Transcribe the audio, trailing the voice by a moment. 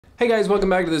Hey guys, welcome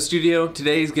back to the studio.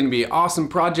 Today's gonna be an awesome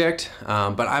project,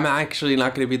 but I'm actually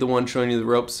not gonna be the one showing you the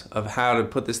ropes of how to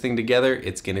put this thing together.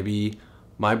 It's gonna be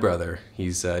my brother.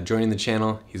 He's joining the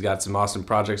channel. He's got some awesome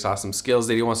projects, awesome skills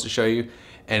that he wants to show you,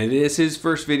 and it is his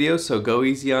first video, so go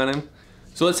easy on him.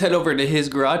 So let's head over to his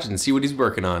garage and see what he's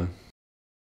working on.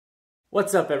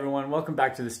 What's up everyone, welcome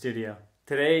back to the studio.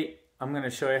 Today I'm going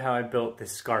to show you how I built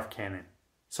this scarf cannon.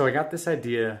 So I got this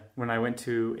idea when I went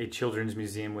to a children's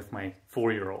museum with my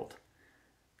 4-year-old.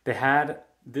 They had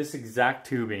this exact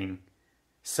tubing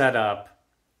set up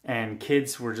and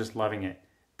kids were just loving it.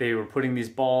 They were putting these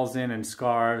balls in and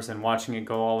scarves and watching it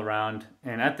go all around.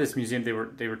 And at this museum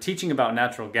they were teaching about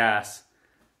natural gas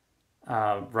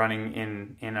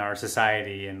running in our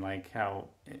society and like how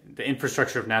the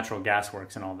infrastructure of natural gas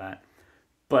works and all that.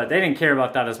 But they didn't care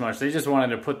about that as much. They just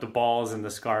wanted to put the balls and the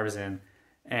scarves in.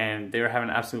 And they were having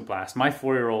an absolute blast. My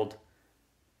 4-year-old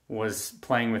was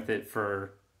playing with it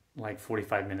for like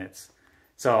 45 minutes.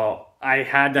 So I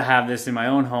had to have this in my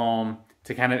own home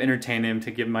to kind of entertain him, to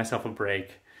give myself a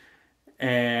break.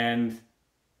 And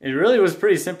it really was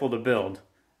pretty simple to build.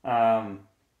 Let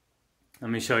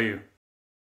me show you.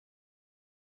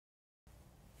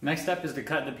 Next step is to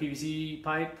cut the PVC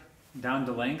pipe down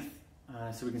to length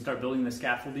so we can start building the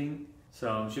scaffolding.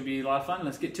 So it should be a lot of fun.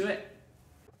 Let's get to it.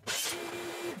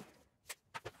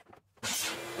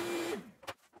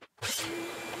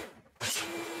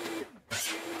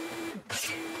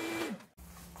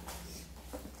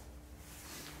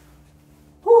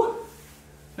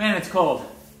 Man, it's cold.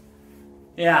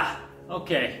 Yeah,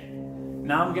 okay.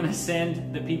 Now I'm gonna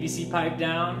sand the PVC pipe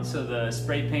down so the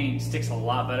spray paint sticks a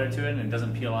lot better to it and it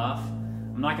doesn't peel off.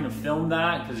 I'm not gonna film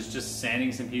that because it's just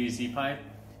sanding some PVC pipe,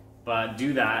 but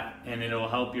do that and it'll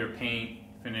help your paint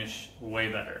finish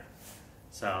way better.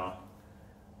 So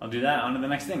I'll do that, on to the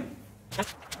next thing.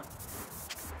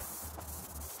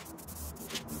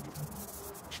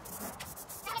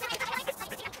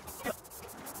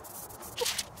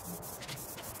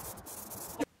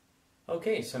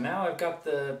 Okay, so now I've got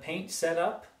the paint set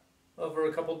up over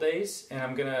a couple days and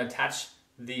I'm gonna attach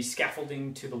the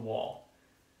scaffolding to the wall.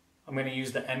 I'm gonna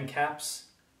use the end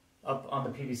caps up on the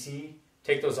PVC,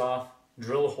 take those off,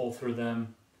 drill a hole through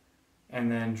them, and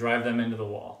then drive them into the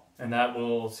wall. And that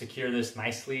will secure this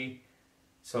nicely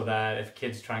so that if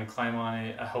kids try and climb on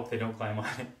it, I hope they don't climb on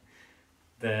it,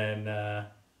 then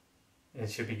it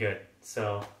should be good.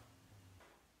 So,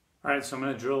 all right, so I'm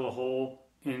gonna drill a hole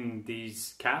in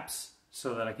these caps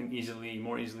so that I can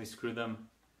more easily screw them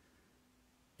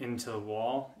into the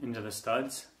wall, into the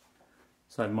studs.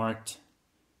 So I've marked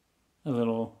a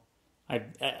little, I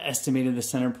estimated the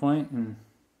center point and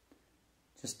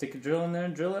just stick a drill in there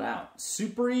and drill it out.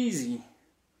 Super easy.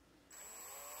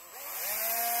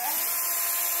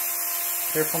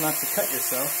 Careful not to cut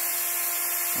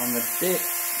yourself on the bit.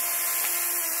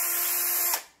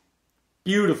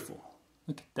 Beautiful.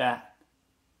 Look at that.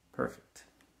 Perfect.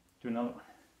 Do another one.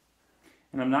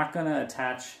 And I'm not going to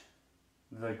attach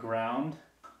the ground.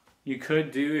 You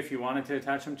could do, if you wanted to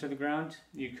attach them to the ground,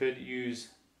 you could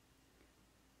use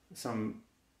some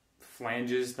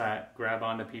flanges that grab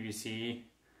onto PVC,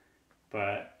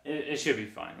 but it should be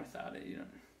fine without it. You know,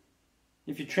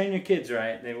 if you train your kids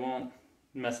right, they won't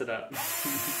mess it up.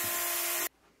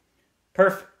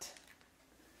 Perfect.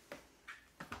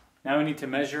 Now we need to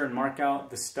measure and mark out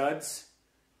the studs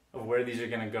of where these are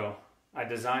going to go. I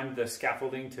designed the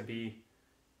scaffolding to be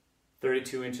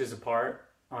 32 inches apart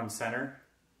on center,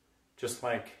 just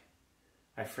like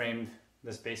I framed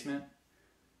this basement,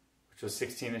 which was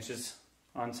 16 inches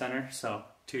on center. So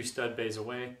 2 stud bays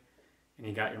away and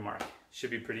you got your mark.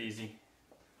 Should be pretty easy.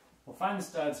 We'll find the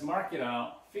studs, mark it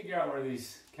out, figure out where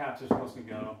these caps are supposed to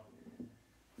go, and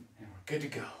we're good to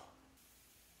go.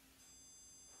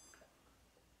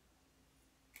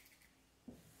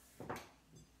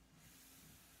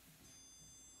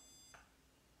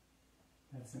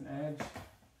 That's an edge.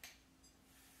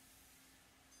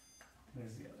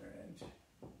 There's the other edge.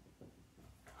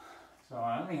 So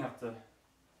I only have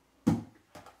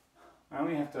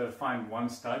to find one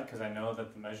stud because I know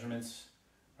that the measurements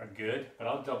are good, but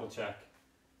I'll double check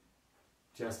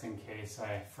just in case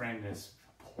I frame this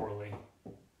poorly.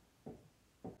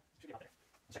 Should be out there.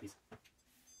 Let's check these.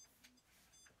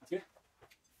 That's good.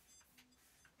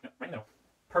 No, right in the middle.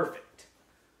 Perfect.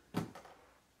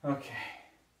 Okay.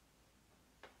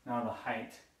 Now the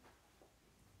height.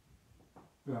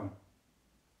 Boom.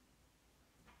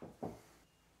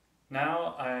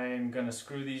 Now I'm going to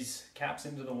screw these caps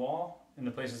into the wall in the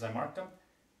places I marked them,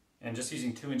 and just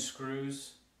using 2-inch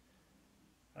screws,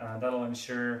 that'll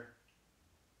ensure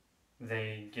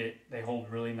they hold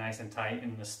really nice and tight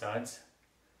in the studs.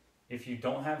 If you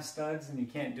don't have studs and you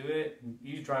can't do it,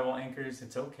 use drywall anchors.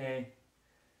 It's okay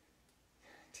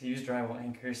to use drywall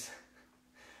anchors.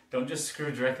 Don't just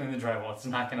screw directly in the drywall. It's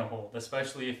not going to hold,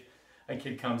 especially if a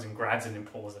kid comes and grabs it and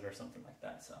pulls it or something like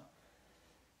that. So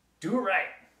do it right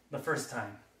the first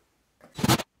time.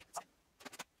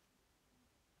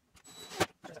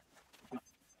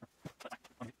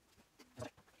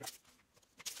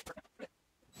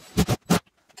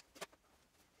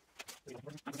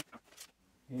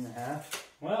 And a half.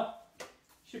 Well,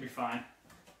 should be fine.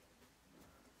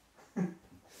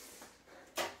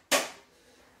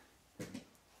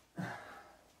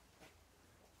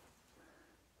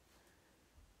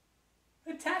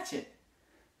 Attach it.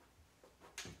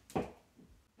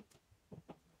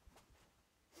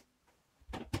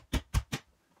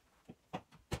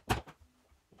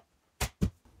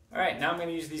 Alright, now I'm going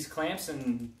to use these clamps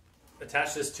and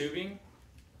attach this tubing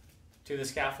to the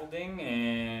scaffolding,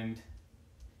 and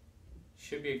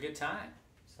should be a good time.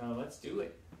 So let's do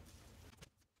it.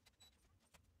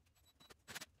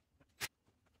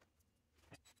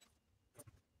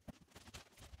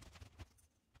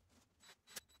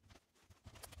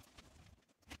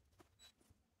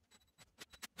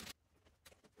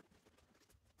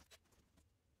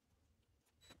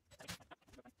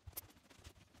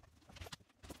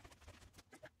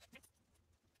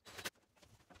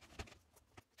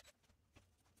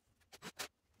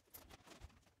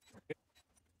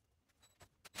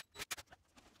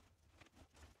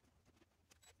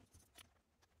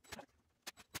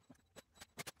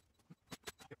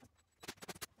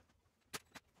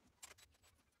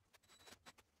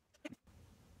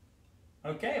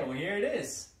 Okay, well here it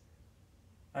is.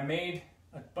 I made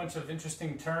a bunch of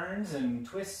interesting turns and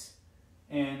twists,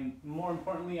 and more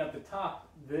importantly at the top,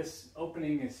 this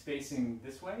opening is facing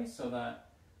this way so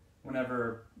that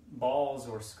whenever balls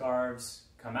or scarves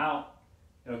come out,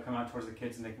 it'll come out towards the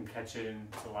kids and they can catch it, and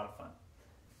it's a lot of fun.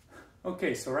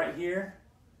 Okay, so right here,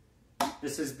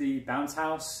 this is the bounce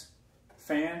house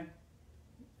fan.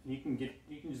 You can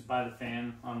just buy the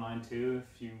fan online too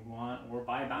if you want, or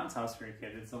buy a bounce house for your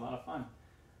kid. It's a lot of fun.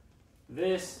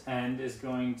 This end is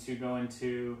going to go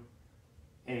into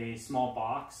a small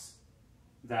box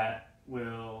that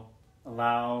will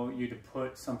allow you to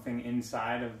put something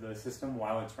inside of the system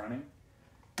while it's running.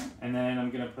 And then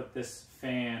I'm going to put this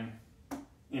fan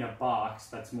in a box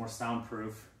that's more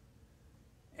soundproof.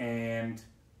 And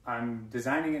I'm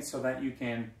designing it so that you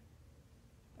can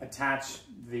attach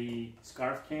the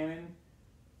scarf cannon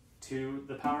to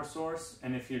the power source,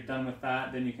 and if you're done with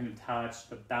that, then you can attach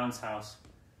the bounce house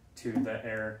to the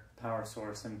air power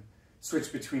source and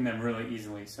switch between them really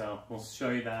easily. So we'll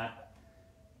show you that.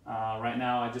 Right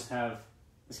now I just have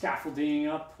the scaffolding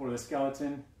up, or the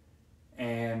skeleton,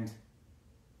 and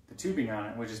the tubing on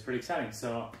it, which is pretty exciting.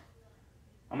 So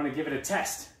I'm gonna give it a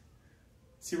test,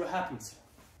 see what happens.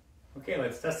 Okay,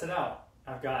 let's test it out.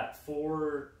 I've got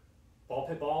 4 ball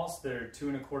pit balls. They're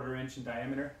 2 1/4 inch in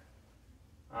diameter.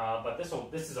 But this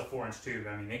is a 4-inch tube.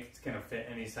 I mean, it's gonna fit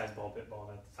any size ball pit ball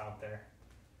that's out there.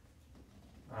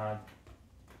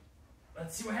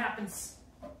 Let's see what happens.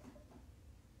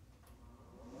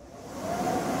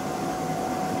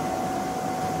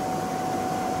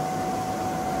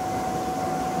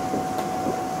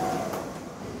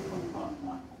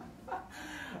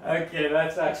 Okay,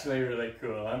 that's actually really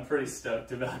cool. I'm pretty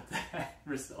stoked about that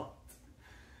result.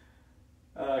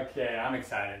 Okay, I'm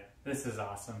excited. This is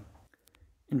awesome.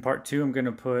 In part 2, I'm going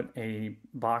to put a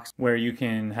box where you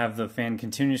can have the fan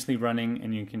continuously running,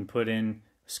 and you can put in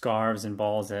scarves and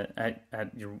balls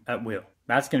at will.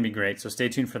 That's going to be great, so stay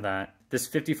tuned for that. This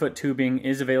 50-foot tubing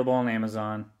is available on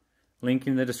Amazon, link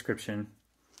in the description,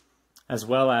 as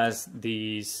well as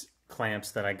these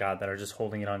clamps that I got that are just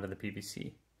holding it onto the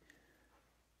PVC.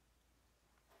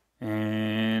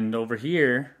 And over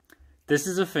here, this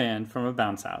is a fan from a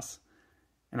bounce house.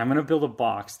 And I'm going to build a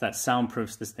box that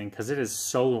soundproofs this thing because it is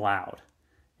so loud.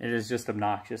 It is just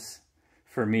obnoxious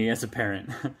for me as a parent.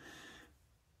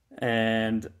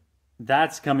 And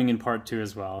that's coming in part 2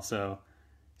 as well. So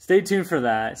stay tuned for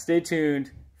that. Stay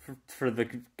tuned for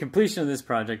the completion of this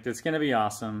project. It's going to be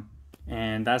awesome.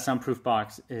 And that soundproof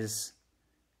box is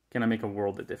going to make a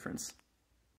world of difference.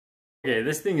 Okay,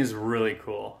 this thing is really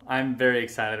cool. I'm very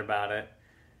excited about it.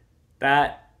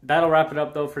 That'll wrap it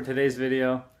up though for today's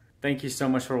video. Thank you so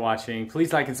much for watching.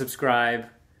 Please like and subscribe,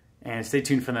 and stay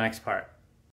tuned for the next part.